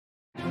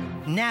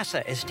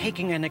NASA is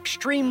taking an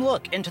extreme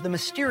look into the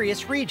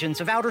mysterious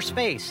regions of outer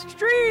space.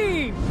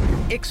 Extreme!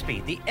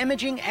 IXPE, the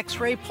Imaging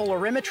X-ray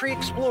Polarimetry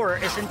Explorer,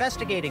 is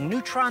investigating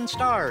neutron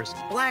stars,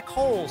 black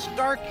holes,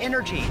 dark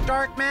energy,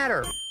 dark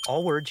matter.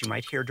 All words you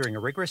might hear during a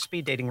rigorous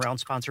speed dating round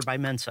sponsored by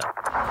Mensa.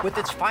 With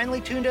its finely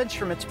tuned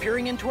instruments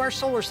peering into our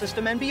solar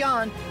system and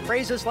beyond,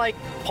 phrases like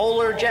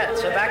polar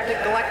jets of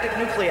active galactic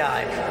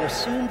nuclei will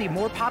soon be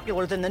more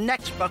popular than the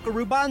next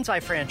Buckaroo Banzai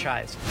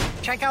franchise.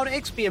 Check out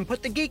IXPE and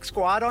put the Geek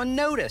Squad on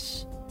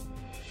notice.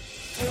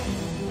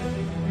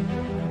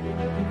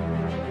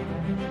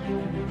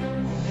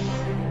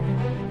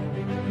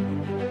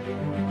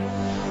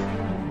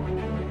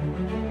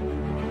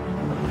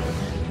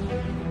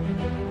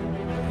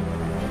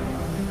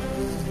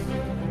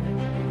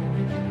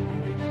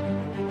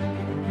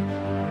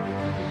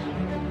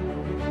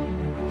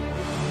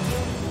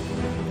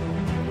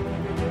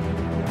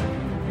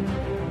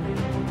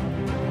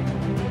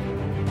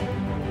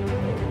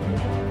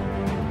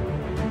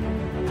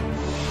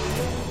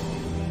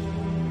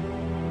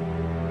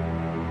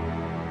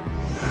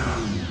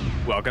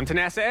 Welcome to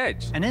NASA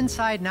Edge. An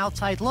inside and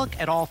outside look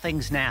at all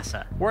things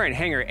NASA. We're in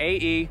Hangar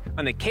AE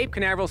on the Cape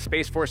Canaveral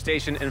Space Force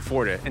Station in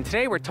Florida, and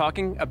today we're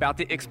talking about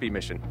the IXPE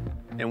mission.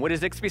 And what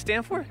does IXPE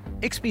stand for?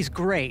 IXPE's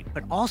great,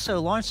 but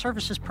also Launch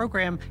Services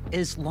Program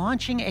is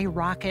launching a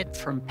rocket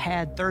from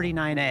Pad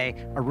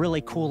 39A, a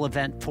really cool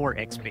event for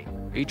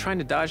IXPE. Are you trying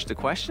to dodge the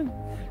question?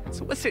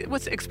 So what's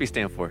IXPE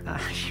stand for?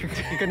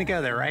 You're going to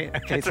go there, right?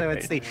 Okay, so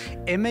It's the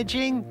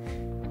Imaging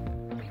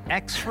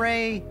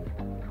X-ray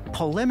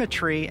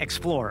Polarimetry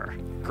Explorer.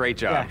 Great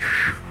job.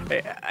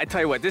 Yeah. I tell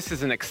you what, this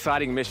is an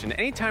exciting mission.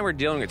 Anytime we're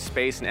dealing with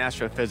space and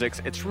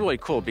astrophysics, it's really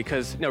cool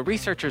because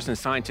researchers and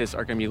scientists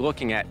are going to be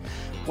looking at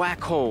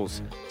black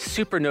holes,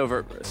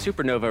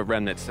 supernova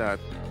remnants,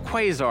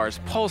 quasars,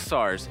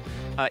 pulsars,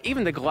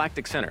 even the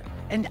galactic center.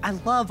 And I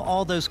love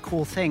all those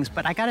cool things,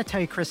 but I got to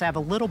tell you, Chris, I have a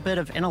little bit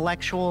of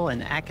intellectual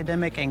and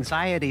academic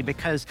anxiety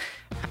because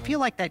I feel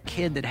like that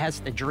kid that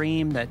has the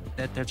dream that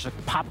there's a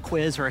pop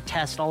quiz or a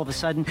test all of a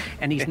sudden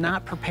and he's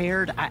not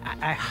prepared.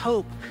 I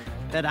hope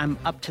that I'm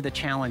up to the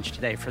challenge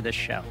today for this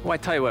show. Well, I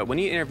tell you what, when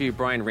you interview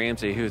Brian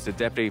Ramsey, who's the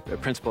deputy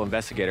principal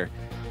investigator,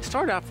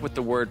 start off with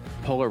the word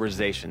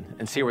polarization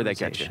and see where that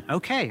gets you.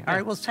 Okay. All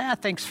right. Well,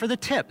 thanks for the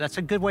tip. That's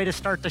a good way to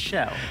start the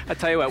show. I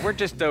tell you what, we're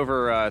just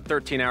over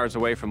 13 hours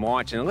away from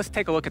launch, and let's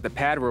take a look at the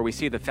pad where we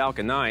see the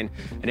Falcon 9,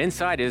 and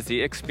inside is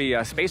the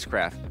IXPE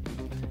spacecraft.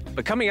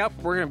 But coming up,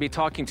 we're going to be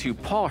talking to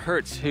Paul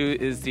Hertz, who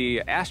is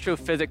the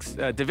Astrophysics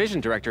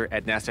Division Director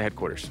at NASA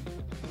headquarters.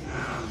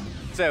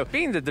 So,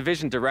 being the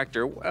division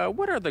director,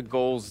 what are the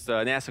goals,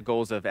 NASA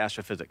goals of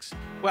astrophysics?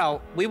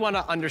 Well, we want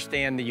to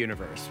understand the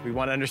universe. We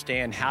want to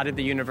understand how did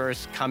the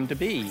universe come to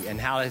be and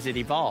how has it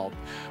evolved.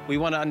 We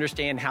want to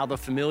understand how the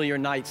familiar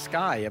night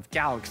sky of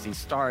galaxies,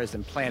 stars,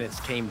 and planets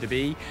came to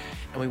be.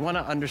 And we want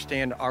to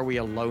understand, are we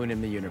alone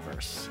in the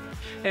universe?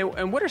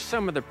 And what are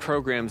some of the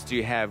programs do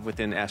you have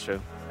within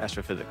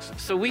astrophysics?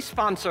 So we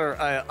sponsor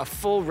a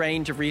full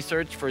range of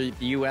research for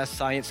the U.S.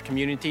 science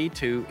community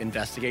to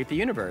investigate the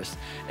universe.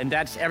 And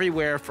that's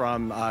everywhere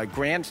from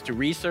grants to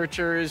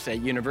researchers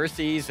at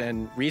universities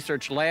and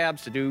research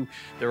labs to do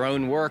their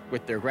own work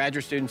with their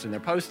graduate students and their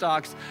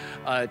postdocs,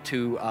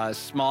 to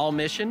small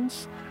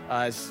missions,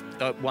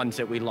 the ones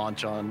that we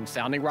launch on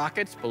sounding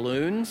rockets,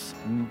 balloons,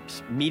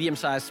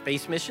 medium-sized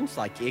space missions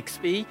like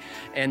IXPE,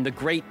 and the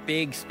great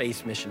big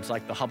space missions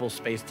like the Hubble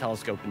Space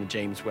Telescope and the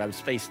James Webb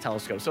Space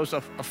Telescope. So it's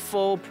a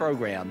full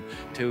program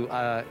to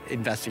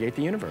investigate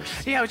the universe.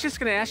 Yeah, I was just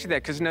going to ask you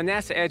that because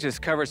NASA Edge has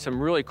covered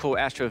some really cool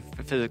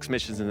astrophysics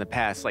missions in the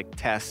past, like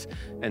TESS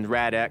and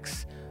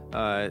RADX.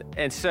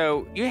 And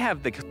so you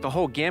have the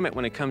whole gamut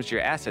when it comes to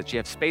your assets. You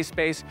have space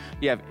base,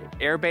 you have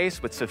air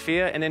base with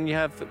SOFIA, and then you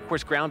have, of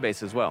course, ground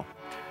base as well.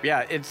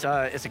 Yeah, it's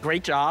a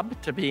great job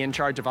to be in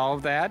charge of all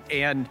of that.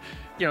 And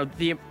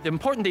the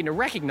important thing to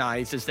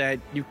recognize is that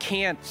you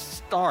can't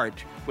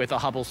start with a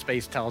Hubble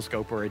Space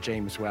Telescope or a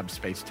James Webb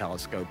Space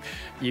Telescope.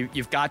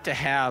 You've got to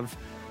have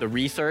the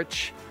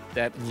research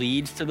that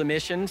leads to the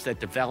missions, that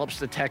develops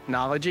the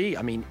technology.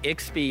 I mean,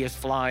 IXPE is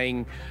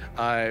flying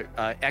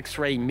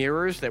X-ray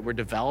mirrors that were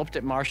developed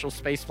at Marshall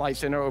Space Flight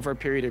Center over a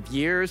period of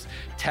years,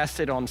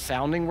 tested on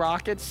sounding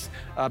rockets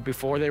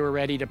before they were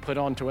ready to put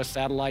onto a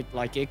satellite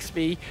like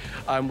IXPE.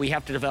 We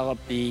have to develop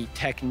the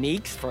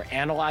techniques for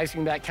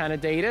analyzing that kind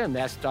of data, and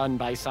that's done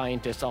by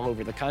scientists all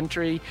over the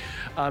country.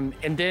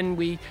 And then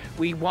we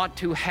want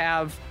to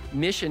have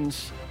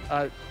missions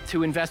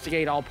to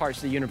investigate all parts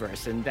of the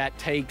universe, and that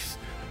takes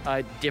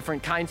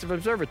different kinds of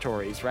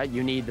observatories, right?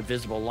 You need the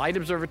visible light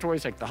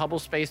observatories like the Hubble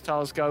Space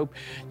Telescope.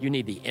 You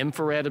need the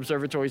infrared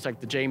observatories like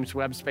the James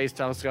Webb Space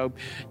Telescope.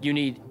 You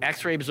need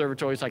X-ray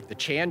observatories like the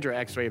Chandra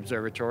X-ray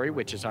Observatory,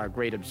 which is our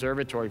great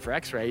observatory for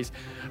X-rays.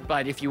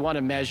 But if you want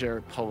to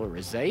measure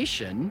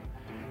polarization,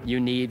 you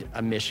need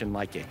a mission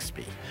like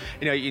IXPE.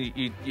 You know,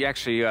 you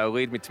actually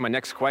lead me to my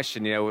next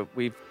question. You know,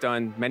 we've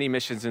done many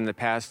missions in the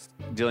past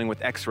dealing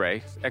with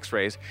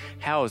X-rays.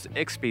 How is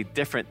IXPE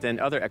different than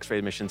other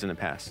X-ray missions in the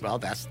past? Well,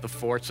 that's the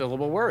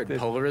four-syllable word,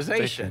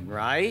 polarization,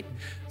 right?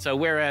 So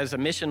whereas a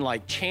mission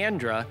like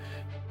Chandra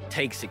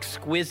takes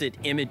exquisite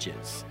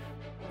images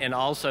and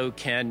also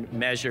can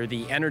measure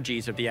the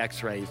energies of the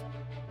X-rays,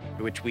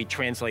 which we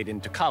translate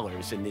into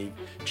colors in the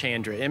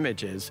Chandra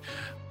images,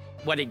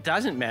 what it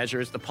doesn't measure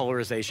is the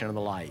polarization of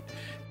the light.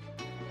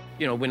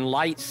 You know, when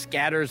light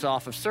scatters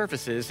off of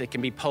surfaces, it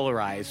can be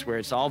polarized, where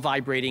it's all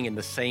vibrating in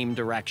the same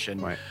direction,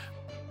 right,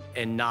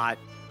 and not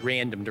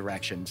random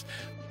directions.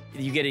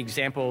 You get an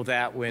example of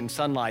that when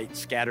sunlight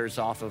scatters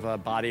off of a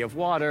body of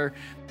water.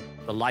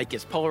 The light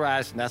gets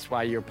polarized, and that's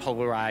why your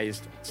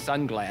polarized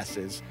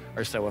sunglasses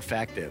are so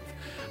effective.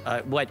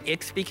 What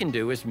IXPE can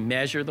do is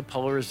measure the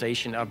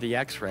polarization of the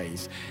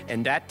X-rays,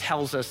 and that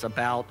tells us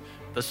about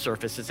the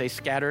surfaces they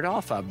scattered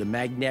off of, the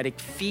magnetic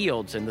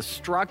fields and the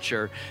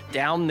structure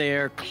down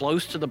there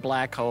close to the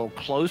black hole,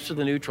 close to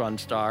the neutron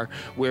star,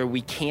 where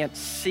we can't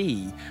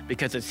see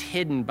because it's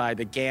hidden by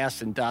the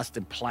gas and dust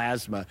and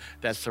plasma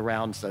that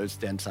surrounds those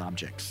dense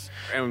objects.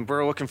 And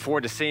we're looking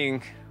forward to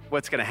seeing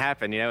what's going to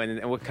happen, you know,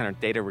 and what kind of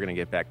data we're going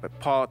to get back. But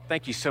Paul,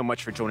 thank you so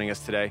much for joining us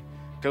today.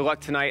 Good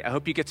luck tonight. I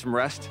hope you get some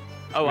rest.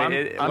 Oh, 1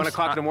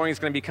 o'clock in the morning is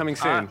going to be coming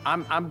soon.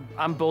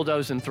 I'm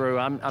bulldozing through.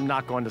 I'm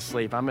not going to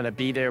sleep. I'm going to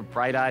be there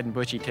bright-eyed and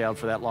bushy-tailed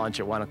for that launch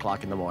at 1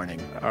 o'clock in the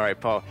morning. All right,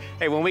 Paul.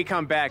 Hey, when we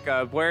come back,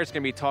 Blair's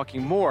going to be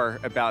talking more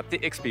about the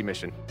IXPE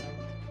mission.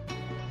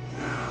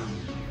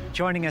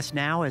 Joining us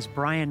now is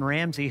Brian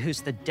Ramsey,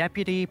 who's the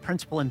Deputy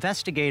Principal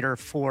Investigator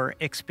for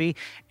IXPE.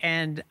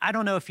 And I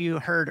don't know if you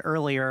heard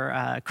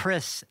earlier,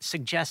 Chris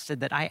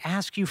suggested that I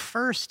ask you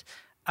first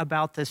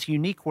about this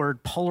unique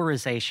word,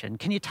 polarization.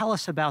 Can you tell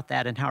us about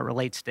that and how it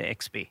relates to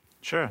IXPE?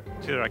 Sure,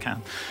 I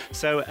can.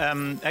 So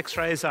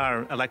X-rays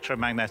are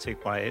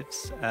electromagnetic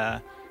waves.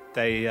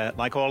 They,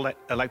 like all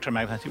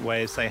electromagnetic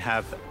waves, they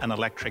have an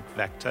electric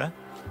vector.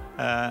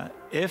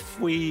 If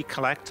we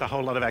collect a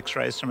whole lot of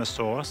X-rays from a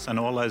source and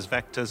all those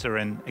vectors are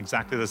in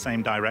exactly the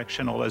same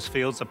direction, all those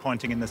fields are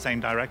pointing in the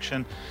same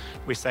direction,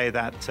 we say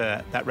that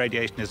that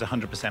radiation is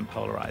 100%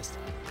 polarized.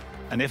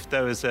 And if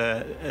those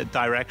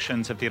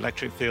directions of the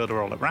electric field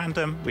are all at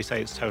random, we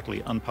say it's totally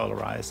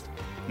unpolarized,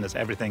 and there's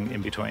everything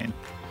in between.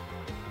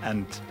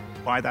 And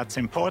why that's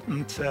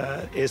important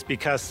is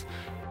because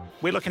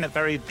we're looking at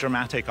very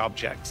dramatic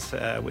objects.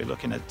 We're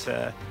looking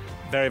at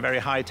very, very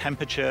high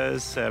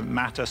temperatures,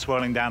 matter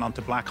swirling down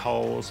onto black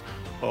holes,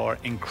 or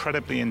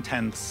incredibly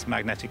intense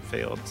magnetic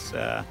fields,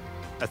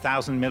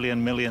 1,000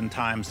 million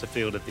times the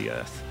field of the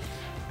Earth.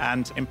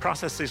 And in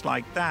processes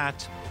like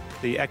that,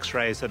 the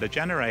X-rays that are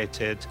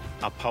generated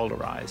are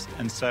polarized.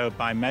 And so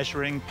by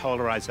measuring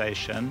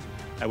polarization,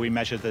 we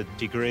measure the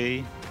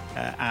degree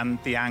and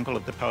the angle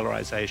of the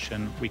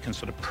polarization. We can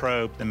sort of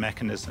probe the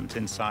mechanisms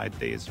inside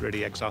these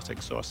really exotic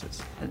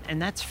sources.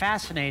 And that's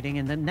fascinating.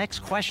 And the next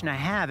question I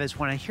have is,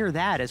 when I hear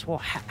that, is, well,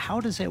 how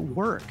does it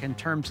work in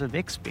terms of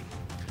IXPE?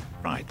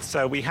 Right,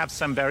 so we have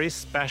some very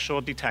special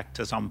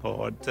detectors on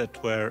board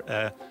that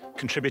were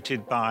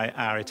contributed by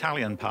our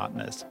Italian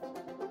partners.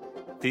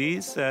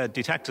 These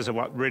detectors are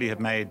what really have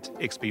made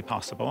IXPE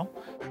possible.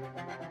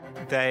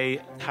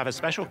 They have a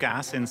special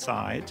gas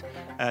inside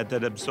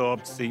that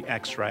absorbs the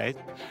X-ray.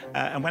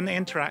 And when they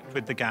interact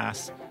with the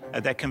gas,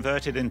 they're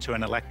converted into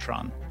an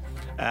electron.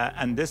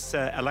 And this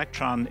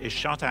electron is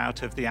shot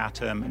out of the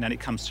atom, and then it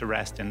comes to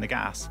rest in the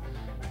gas.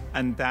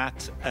 And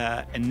that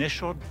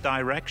initial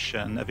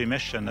direction of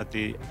emission of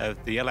the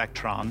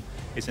electron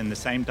is in the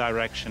same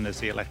direction as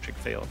the electric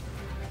field.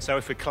 So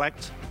if we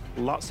collect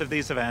lots of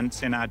these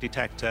events in our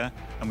detector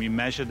and we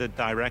measure the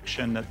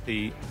direction that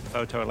the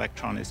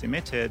photoelectron is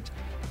emitted,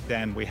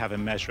 then we have a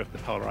measure of the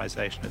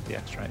polarization of the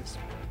X-rays.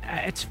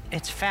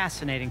 It's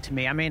fascinating to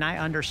me. I mean, I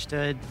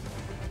understood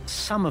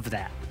some of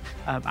that.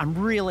 I'm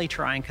really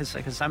trying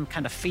because I'm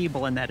kind of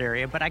feeble in that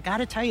area, but I got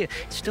to tell you,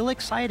 it's still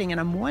exciting. And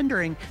I'm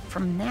wondering,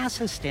 from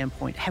NASA's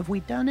standpoint, have we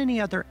done any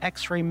other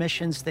X-ray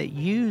missions that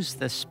use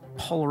this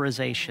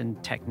polarization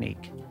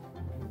technique?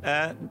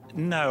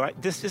 No,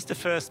 this is the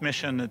first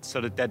mission that's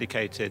sort of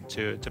dedicated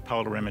to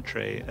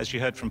polarimetry. As you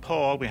heard from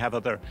Paul, we have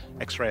other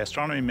X-ray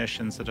astronomy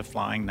missions that are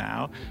flying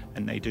now,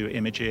 and they do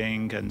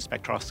imaging and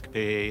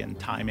spectroscopy and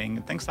timing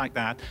and things like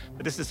that.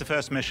 But this is the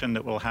first mission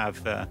that will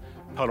have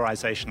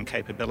polarization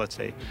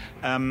capability.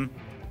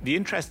 The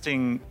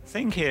interesting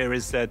thing here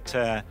is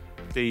that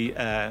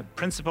the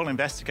principal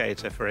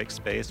investigator for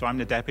IXPE, so I'm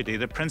the deputy,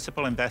 the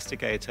principal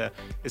investigator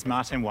is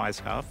Martin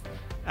Weisskopf,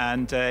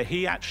 and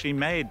he actually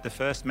made the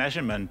first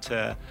measurement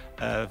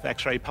of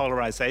X-ray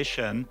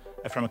polarization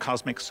from a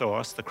cosmic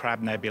source, the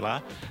Crab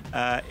Nebula,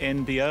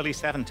 in the early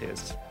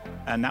 70s.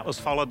 And that was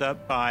followed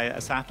up by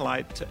a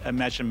satellite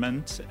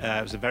measurement.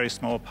 It was a very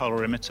small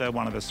polarimeter,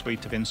 one of a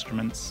suite of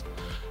instruments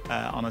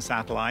on a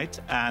satellite,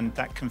 and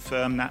that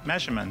confirmed that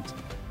measurement.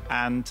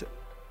 And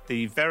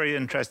the very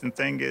interesting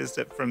thing is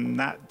that from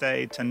that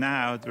day to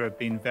now, there have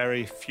been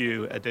very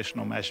few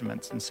additional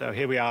measurements. And so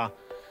here we are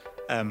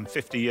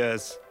 50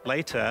 years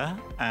later,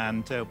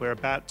 and we're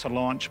about to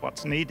launch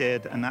what's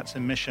needed, and that's a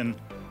mission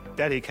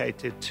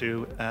dedicated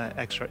to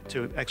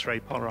X-ray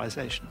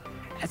polarization.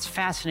 That's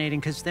fascinating,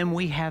 because then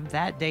we have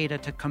that data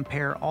to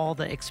compare all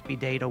the IXPE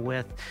data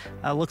with.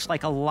 Looks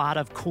like a lot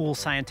of cool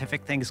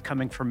scientific things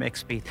coming from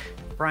IXPE.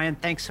 Brian,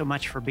 thanks so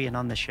much for being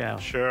on the show.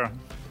 Sure,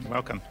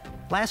 welcome.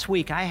 Last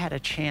week, I had a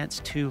chance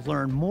to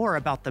learn more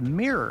about the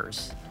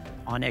mirrors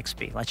on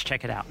IXPE. Let's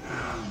check it out.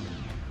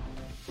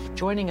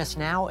 Joining us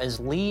now is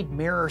lead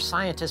mirror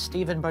scientist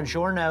Stephen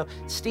Bongiorno.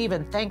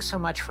 Stephen, thanks so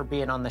much for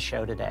being on the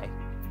show today.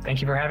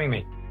 Thank you for having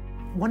me.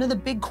 One of the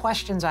big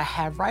questions I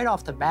have right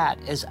off the bat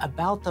is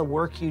about the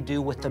work you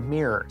do with the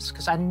mirrors,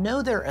 because I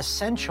know they're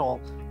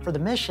essential for the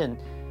mission,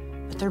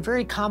 but they're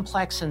very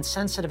complex and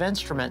sensitive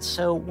instruments.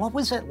 So what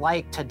was it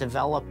like to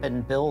develop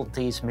and build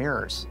these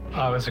mirrors? It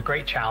was a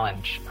great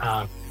challenge.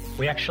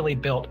 We actually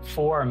built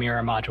 4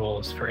 mirror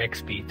modules for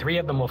IXPE. 3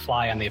 of them will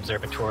fly on the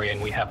observatory,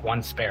 and we have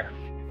 1 spare.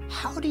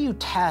 How do you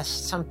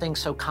test something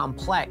so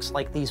complex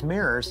like these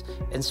mirrors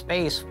in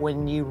space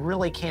when you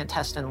really can't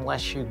test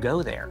unless you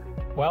go there?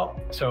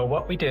 Well, so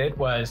what we did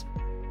was,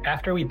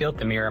 after we built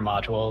the mirror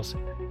modules,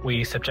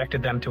 we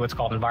subjected them to what's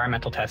called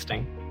environmental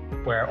testing,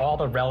 where all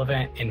the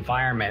relevant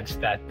environments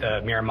that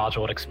the mirror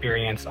module would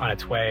experience on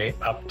its way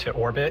up to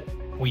orbit,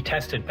 we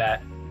tested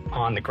that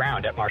on the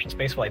ground at Marshall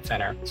Space Flight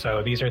Center.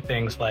 So these are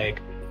things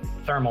like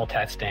thermal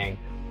testing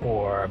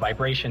or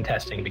vibration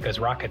testing, because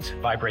rockets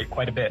vibrate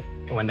quite a bit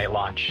when they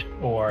launch,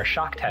 or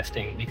shock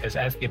testing, because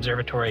as the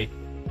observatory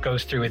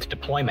goes through its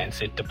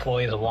deployments, it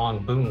deploys a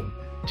long boom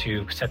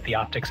to set the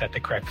optics at the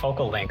correct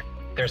focal length.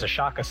 There's a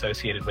shock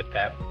associated with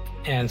that.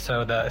 And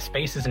so the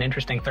space is an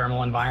interesting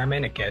thermal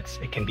environment.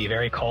 It can be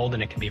very cold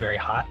and it can be very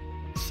hot.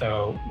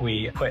 So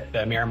we put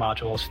the mirror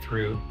modules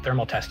through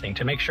thermal testing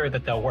to make sure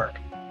that they'll work.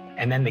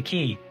 And then the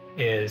key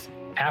is,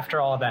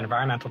 after all of that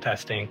environmental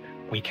testing,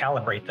 we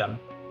calibrate them,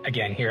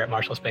 again, here at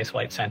Marshall Space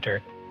Flight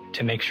Center,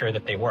 to make sure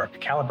that they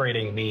work.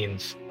 Calibrating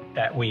means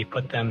that we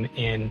put them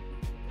in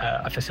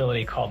a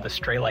facility called the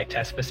Straylight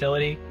Test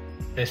Facility.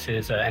 This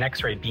is an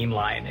X-ray beam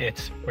line.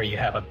 It's where you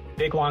have a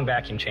big, long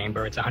vacuum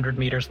chamber. It's 100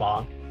 meters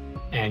long,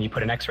 and you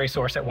put an X-ray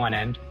source at one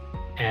end,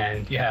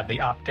 and you have the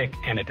optic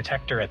and a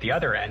detector at the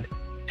other end,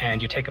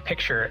 and you take a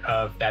picture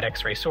of that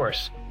X-ray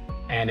source.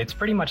 And it's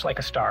pretty much like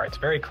a star. It's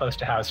very close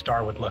to how a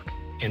star would look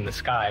in the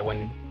sky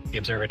when the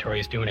observatory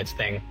is doing its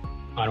thing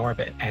on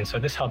orbit. And so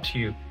this helps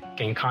you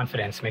gain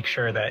confidence, make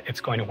sure that it's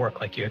going to work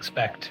like you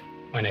expect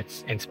when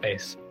it's in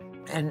space.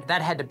 And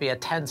that had to be a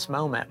tense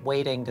moment,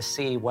 waiting to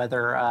see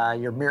whether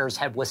your mirrors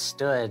had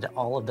withstood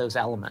all of those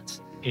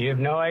elements. You have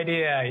no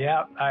idea.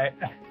 Yep.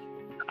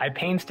 I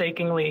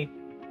painstakingly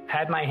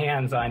had my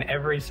hands on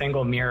every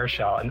single mirror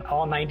shell, and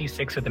all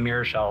 96 of the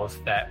mirror shells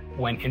that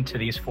went into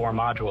these 4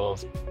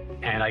 modules,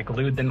 and I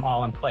glued them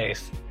all in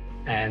place.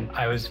 And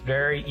I was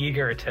very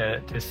eager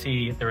to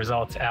see the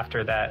results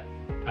after that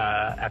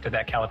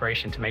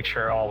calibration, to make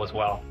sure all was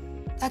well.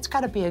 That's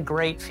got to be a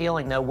great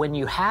feeling, though, when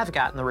you have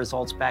gotten the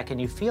results back and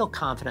you feel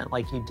confident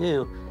like you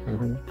do.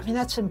 Mm-hmm. I mean,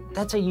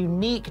 that's a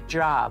unique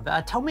job.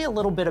 Tell me a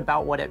little bit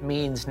about what it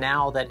means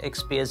now that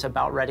IXPE is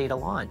about ready to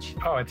launch.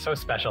 Oh, it's so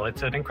special.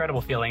 It's an incredible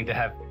feeling to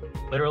have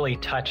literally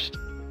touched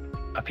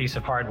a piece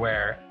of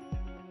hardware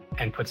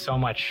and put so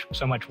much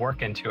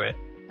work into it,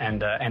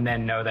 and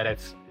then know that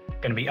it's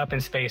going to be up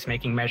in space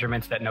making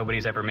measurements that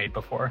nobody's ever made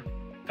before.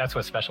 That's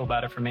what's special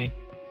about it for me.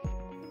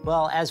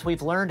 Well, as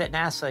we've learned at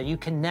NASA, you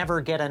can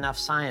never get enough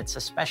science,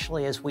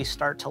 especially as we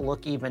start to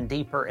look even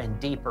deeper and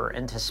deeper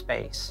into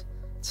space.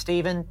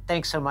 Stephen,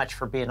 thanks so much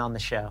for being on the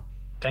show.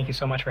 Thank you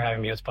so much for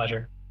having me. It was a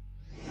pleasure.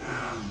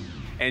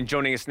 And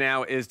joining us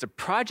now is the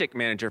project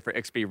manager for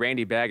IXPE,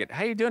 Randy Baggett.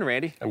 How you doing,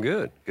 Randy? I'm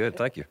good. Good,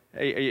 thank you.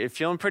 Are you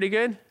feeling pretty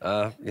good?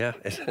 Yeah,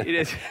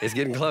 it's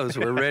getting close.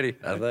 We're ready,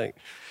 I think.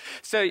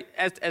 So,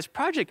 as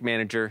project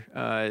manager,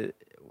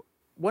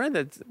 one of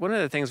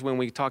the things when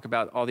we talk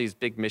about all these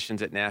big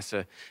missions at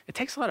NASA, it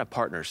takes a lot of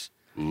partners,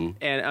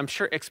 and I'm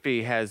sure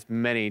IXPE has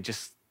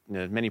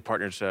many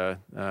partners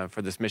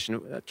for this mission.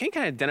 Can you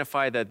kind of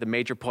identify the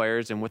major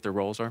players and what their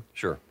roles are?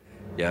 Sure.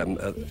 Yeah,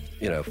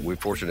 we're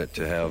fortunate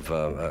to have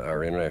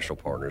our international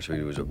partners,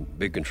 who was a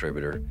big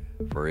contributor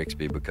for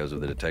IXPE because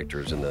of the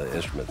detectors and the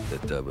instrument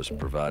that was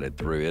provided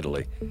through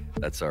Italy.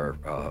 That's our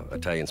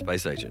Italian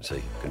Space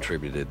Agency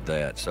contributed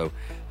that. So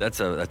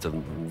that's a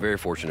very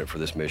fortunate for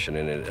this mission,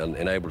 and it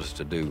enabled us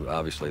to do,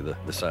 obviously, the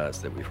science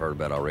that we've heard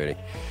about already.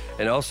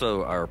 And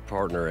also our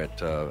partner at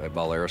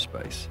Ball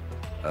Aerospace.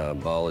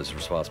 Ball is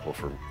responsible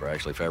for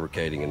actually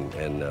fabricating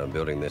and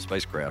building the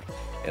spacecraft,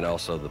 and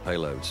also the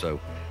payload.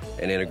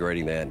 And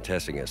integrating that and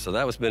testing it. So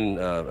that has been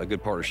a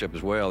good partnership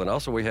as well. And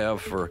also we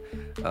have for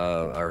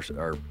our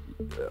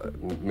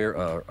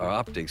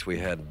optics, we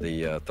had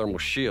the thermal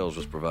shields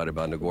was provided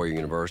by Nagoya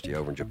University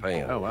over in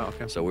Japan. Oh, wow,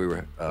 okay. So we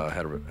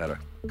had a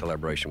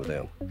collaboration with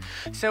them.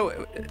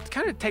 So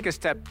kind of take a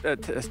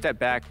step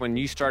back. When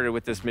you started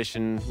with this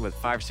mission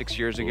 5 or 6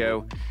 years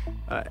ago,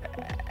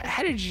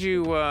 How did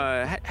you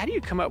how do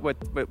you come up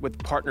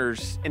with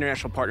partners,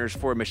 international partners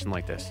for a mission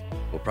like this?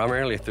 Well,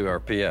 primarily through our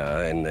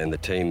PI and the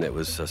team that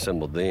was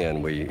assembled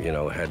then, we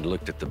had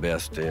looked at the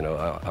best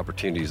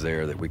opportunities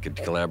there that we could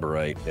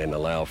collaborate and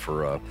allow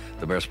for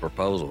the best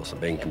proposals.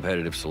 Being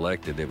competitive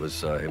selected, it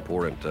was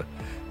important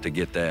to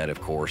get that, of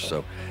course.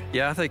 So,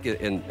 yeah, I think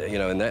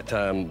in that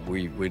time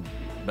we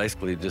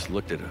basically just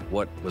looked at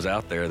what was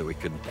out there that we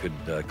could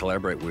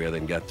collaborate with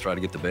and try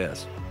to get the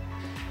best.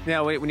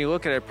 Now, when you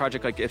look at a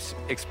project like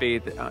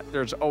IXP,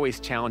 there's always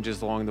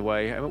challenges along the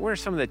way. I mean, what are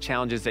some of the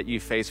challenges that you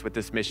face with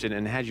this mission,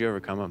 and how did you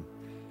overcome them?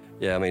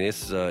 Yeah, I mean,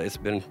 it's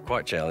been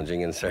quite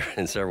challenging in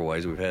several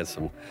ways. We've had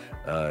some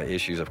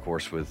issues, of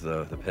course, with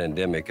the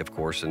pandemic, of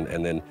course,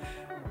 and then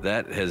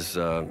that has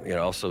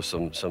also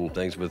some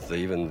things with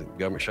even the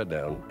government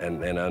shutdown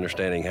and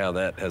understanding how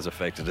that has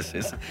affected us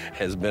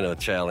has been a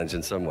challenge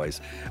in some ways.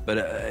 But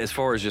as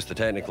far as just the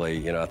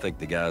technically, I think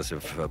the guys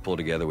have pulled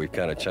together. We've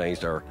kind of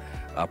changed our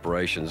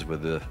operations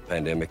with the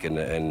pandemic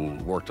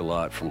and worked a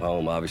lot from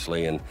home,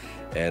 obviously,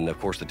 and of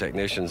course the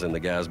technicians and the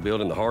guys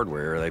building the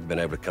hardware, they've been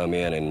able to come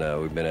in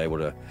and we've been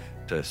able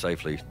to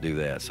safely do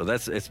that. So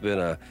it's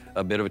been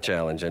a bit of a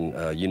challenge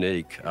and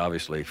unique,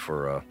 obviously,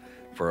 for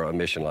a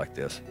mission like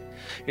this.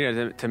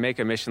 To make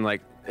a mission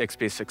like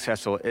IXP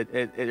successful,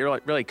 it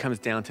really comes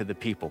down to the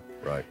people.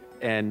 Right.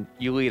 And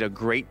you lead a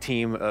great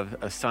team of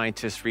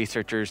scientists,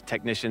 researchers,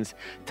 technicians.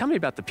 Tell me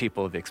about the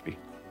people of IXP.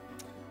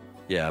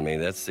 Yeah, I mean,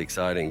 that's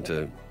exciting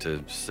to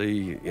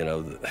see,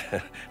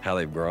 how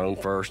they've grown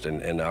first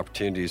and the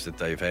opportunities that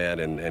they've had.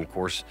 And of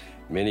course,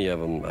 many of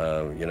them,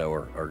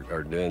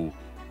 are doing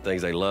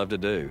things they love to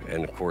do.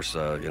 And of course,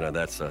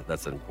 that's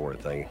an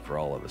important thing for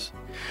all of us.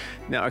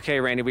 Now, okay,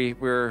 Randy,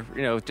 we're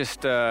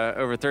just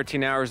over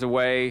 13 hours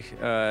away,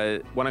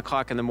 1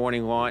 o'clock in the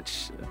morning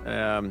launch.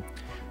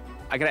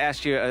 I got to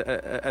ask you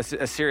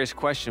a serious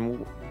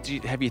question.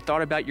 Have you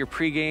thought about your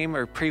pregame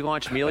or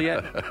pre-launch meal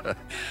yet?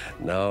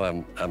 No,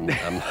 I'm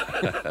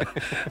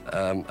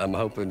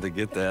hoping to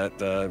get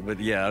that, but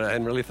yeah, I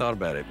hadn't really thought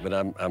about it. But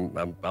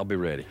I'll be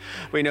ready.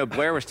 Well,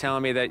 Blair was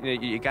telling me that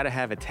you got to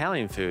have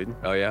Italian food.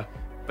 Oh yeah.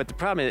 But the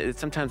problem is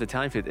sometimes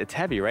Italian food, it's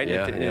heavy, right?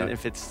 Yeah,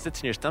 if it sits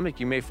in your stomach,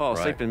 you may fall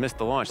asleep and miss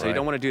the launch. So you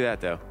don't want to do that,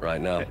 though. Right.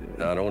 No,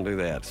 I don't want to do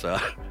that. So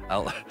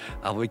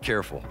I'll be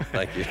careful.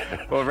 Thank you.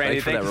 Well,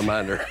 Randy, thanks for that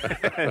reminder.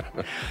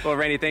 Well,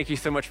 Randy, thank you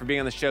so much for being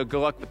on the show.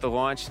 Good luck with the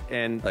launch,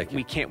 and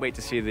we can't wait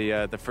to see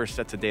the first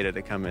sets of data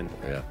that come in.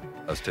 Yeah,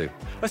 us too.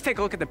 Let's take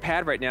a look at the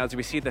pad right now as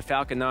we see the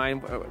Falcon 9.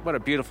 What a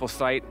beautiful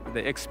sight.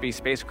 The IXP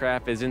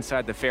spacecraft is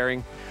inside the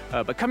fairing.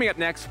 But coming up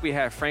next, we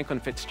have Franklin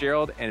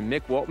Fitzgerald and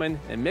Mick Woltman,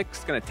 and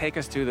Mick's going to take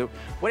us to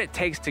what it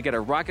takes to get a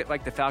rocket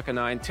like the Falcon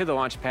 9 to the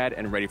launch pad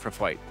and ready for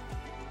flight.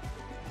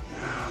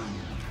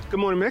 Good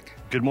morning, Mick.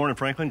 Good morning,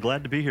 Franklin.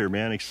 Glad to be here,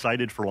 man.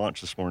 Excited for launch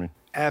this morning.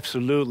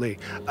 Absolutely.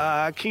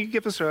 Can you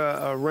give us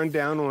a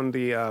rundown on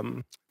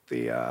the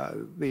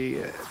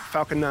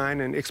Falcon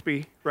 9 and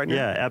IXP right now?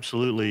 Yeah,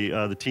 absolutely.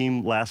 The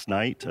team last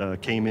night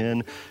came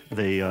in.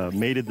 They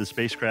mated the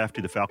spacecraft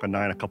to the Falcon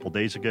 9 a couple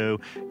days ago,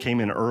 came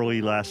in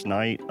early last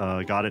night,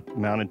 got it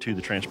mounted to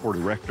the transport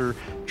erector,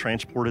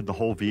 transported the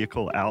whole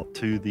vehicle out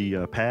to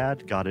the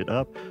pad, got it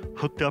up,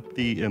 hooked up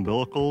the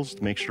umbilicals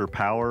to make sure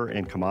power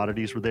and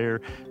commodities were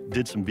there,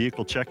 did some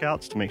vehicle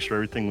checkouts to make sure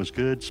everything was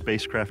good.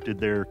 Spacecraft did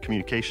their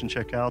communication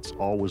checkouts,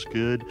 all was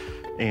good.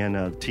 And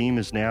the team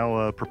is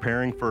now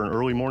preparing for an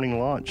early morning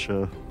launch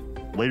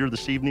later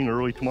this evening,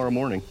 early tomorrow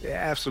morning. Yeah,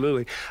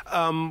 absolutely.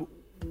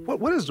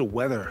 What is the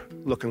weather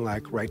looking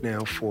like right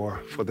now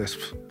for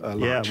this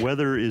launch? Yeah,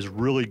 weather is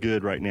really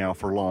good right now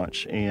for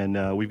launch,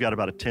 and we've got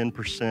about a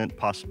 10%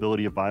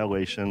 possibility of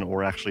violation,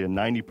 or actually a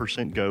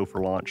 90% go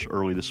for launch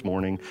early this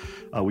morning.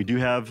 We do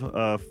have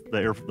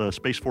the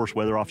Space Force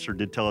weather officer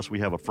did tell us we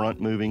have a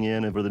front moving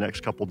in over the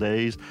next couple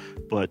days,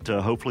 but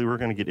hopefully we're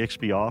going to get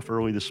IXP off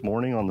early this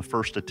morning on the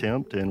first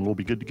attempt, and we'll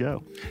be good to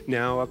go.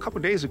 Now, a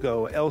couple days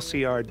ago,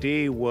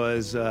 LCRD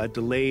was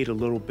delayed a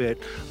little bit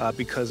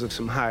because of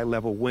some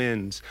high-level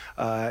winds.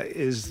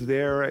 Is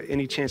there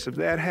any chance of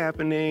that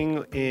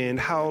happening, and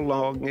how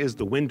long is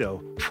the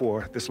window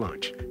for this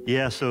launch?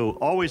 Yeah, so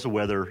always a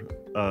weather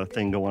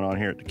thing going on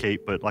here at the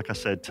Cape, but like I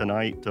said,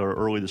 tonight or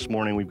early this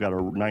morning, we've got a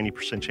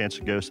 90% chance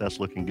to go, so that's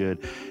looking good.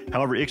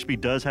 However, IXP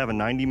does have a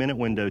 90-minute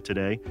window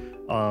today.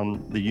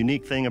 The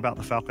unique thing about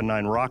the Falcon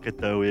 9 rocket,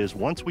 though, is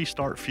once we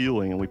start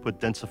fueling and we put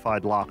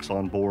densified locks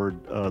on board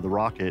the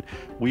rocket,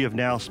 we have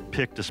now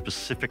picked a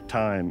specific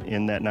time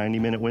in that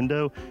 90-minute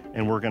window,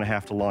 and we're going to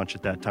have to launch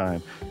at that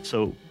time.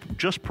 So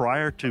just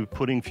prior to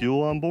putting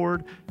fuel on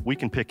board, we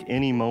can pick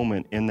any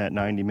moment in that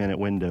 90-minute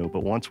window.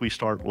 But once we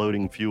start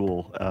loading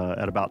fuel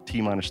at about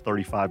T-minus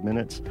 35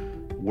 minutes,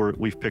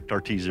 we've picked our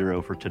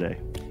T0 for today.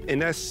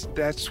 And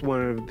that's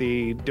one of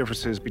the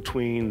differences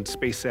between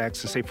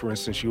SpaceX and, say, for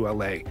instance,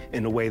 ULA,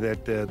 in the way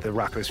that the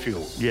rocket is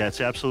fueled. Yeah,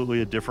 it's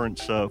absolutely a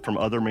difference from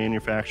other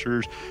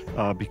manufacturers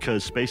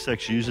because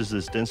SpaceX uses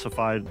this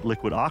densified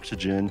liquid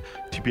oxygen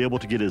to be able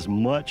to get as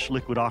much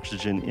liquid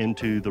oxygen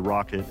into the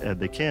rocket as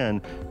they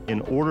can in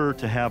order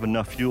to have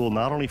enough fuel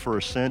not only for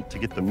Ascent to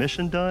get the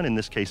mission done, in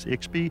this case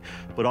IXPE,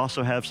 but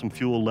also have some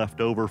fuel left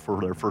over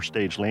for their first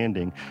stage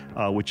landing,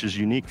 which is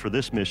unique for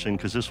this mission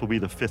because this will be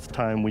the 5th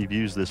time we've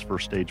used this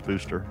first stage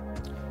booster.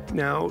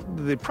 Now,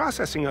 the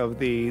processing of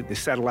the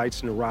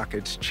satellites and the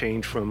rockets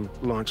change from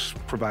launch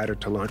provider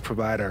to launch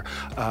provider,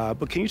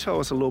 but can you tell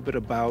us a little bit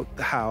about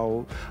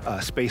how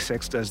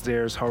SpaceX does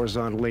theirs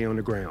horizontally on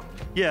the ground?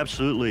 Yeah,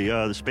 absolutely.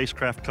 The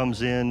spacecraft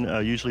comes in,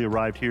 usually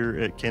arrived here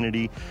at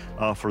Kennedy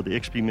for the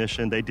IXPE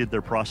mission. They did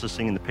their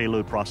processing in the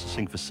payload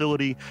processing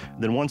facility.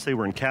 Then once they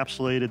were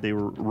encapsulated, they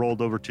were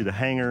rolled over to the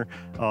hangar,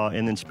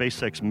 and then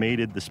SpaceX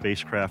mated the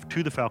spacecraft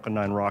to the Falcon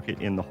 9 rocket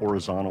in the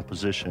horizontal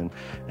position.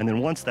 And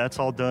then once that's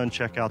all done,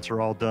 checkouts are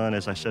all done.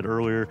 As I said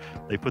earlier,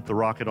 they put the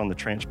rocket on the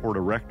transport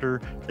erector.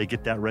 They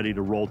get that ready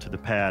to roll to the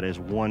pad as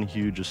one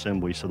huge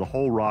assembly. So the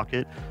whole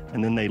rocket,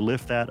 and then they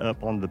lift that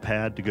up on the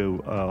pad to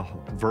go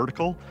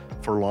vertical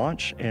for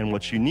launch. And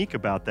what's unique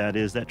about that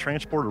is that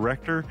transport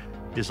erector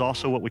is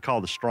also what we call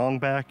the strong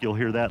back. You'll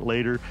hear that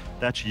later.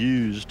 That's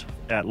used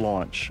at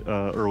launch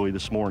early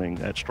this morning.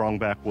 That strong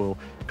back will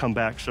come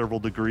back several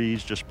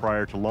degrees just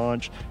prior to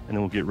launch, and then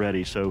we'll get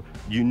ready. So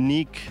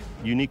unique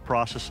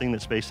processing that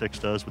SpaceX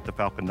does with the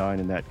Falcon 9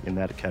 in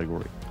that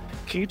category.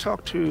 Can you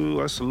talk to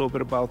us a little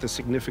bit about the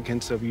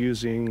significance of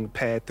using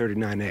Pad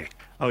 39A?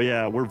 Oh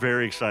yeah, we're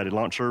very excited.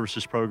 Launch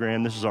Services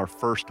Program, this is our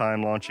first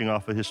time launching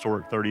off a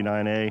historic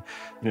 39A.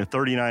 You know,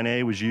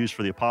 39A was used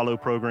for the Apollo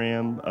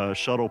program,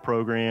 shuttle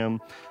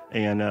program,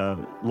 and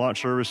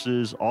launch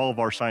services. All of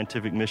our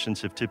scientific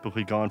missions have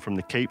typically gone from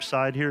the Cape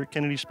side here at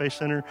Kennedy Space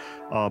Center,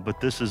 but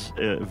this is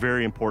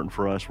very important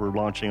for us. We're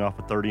launching off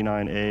a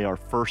 39A, our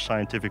first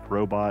scientific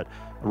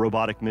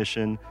robotic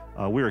mission.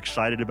 We're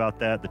excited about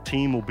that. The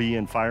team will be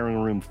in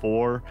Firing Room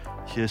 4,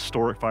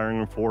 historic Firing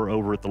Room 4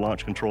 over at the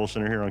Launch Control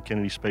Center here on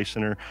Kennedy Space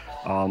Center.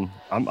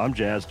 I'm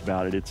jazzed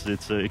about it.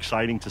 It's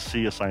exciting to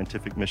see a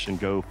scientific mission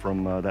go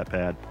from that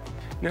pad.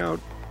 Now,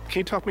 can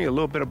you talk to me a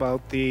little bit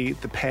about the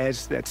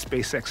pads that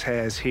SpaceX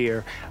has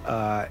here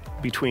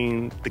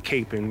between the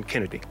Cape and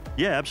Kennedy?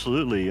 Yeah,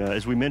 absolutely.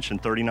 As we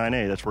mentioned,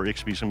 39A, that's where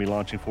IXPE is going to be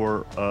launching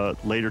for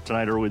later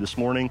tonight, early this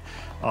morning.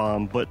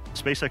 But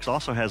SpaceX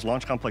also has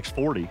Launch Complex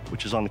 40,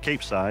 which is on the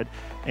Cape side.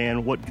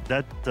 And what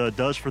that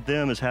does for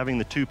them is having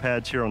the 2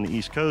 pads here on the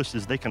East Coast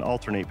is they can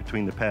alternate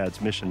between the pads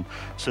mission.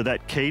 So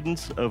that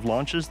cadence of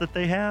launches that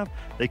they have,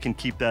 they can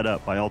keep that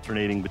up by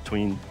alternating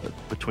between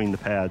the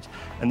pads.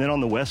 And then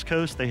on the West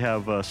Coast, they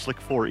have Slick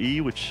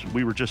 4E, which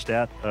we were just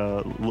at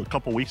a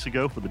couple weeks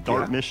ago for the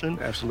DART mission.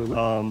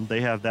 Absolutely.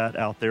 They have that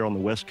out there on the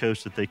West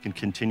Coast that they can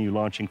continue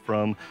launching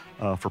from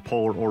for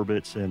polar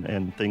orbits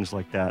and things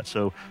like that.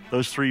 So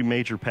those 3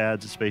 major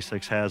pads that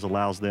SpaceX has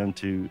allows them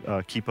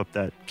to keep up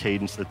that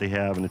cadence that they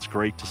have, and it's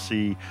great to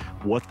see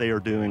what they are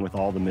doing with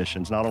all the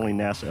missions, not only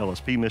NASA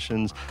LSP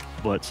missions,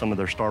 but some of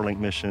their Starlink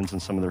missions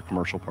and some of their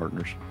commercial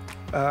partners.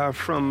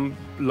 From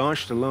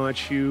launch to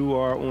launch, you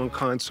are on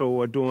console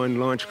or doing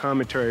launch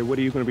commentary. What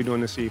are you going to be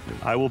doing this evening?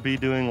 I will be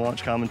doing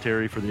launch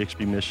commentary for the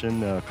IXPE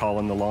mission,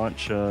 calling the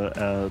launch.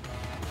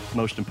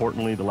 Most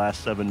importantly, the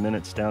last 7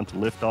 minutes down to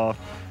liftoff.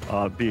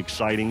 Be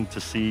exciting to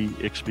see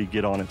IXPE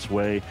get on its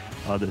way.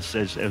 This,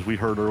 as we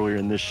heard earlier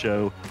in this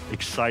show,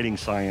 exciting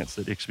science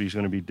that IXPE is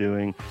going to be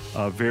doing.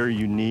 Very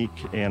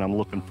unique, and I'm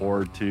looking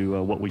forward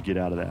to what we get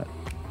out of that.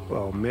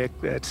 Well, Mick,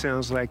 that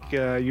sounds like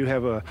you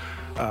have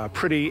a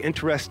pretty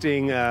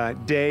interesting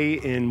day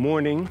and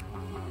morning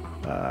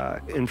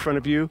in front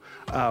of you.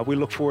 We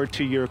look forward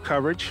to your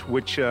coverage,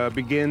 which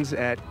begins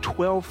at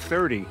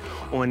 12:30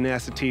 on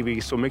NASA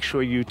TV, so make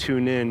sure you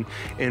tune in.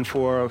 And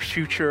for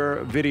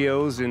future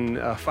videos and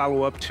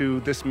follow-up to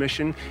this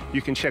mission,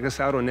 you can check us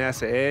out on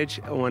NASA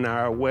Edge on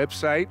our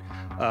website,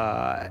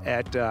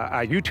 at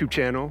our YouTube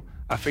channel,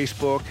 our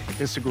Facebook,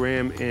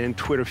 Instagram, and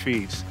Twitter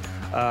feeds.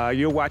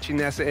 You're watching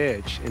NASA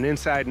Edge, an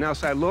inside and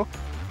outside look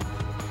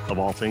of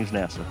all things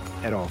NASA.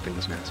 At all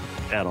things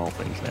NASA. At all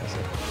things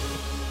NASA.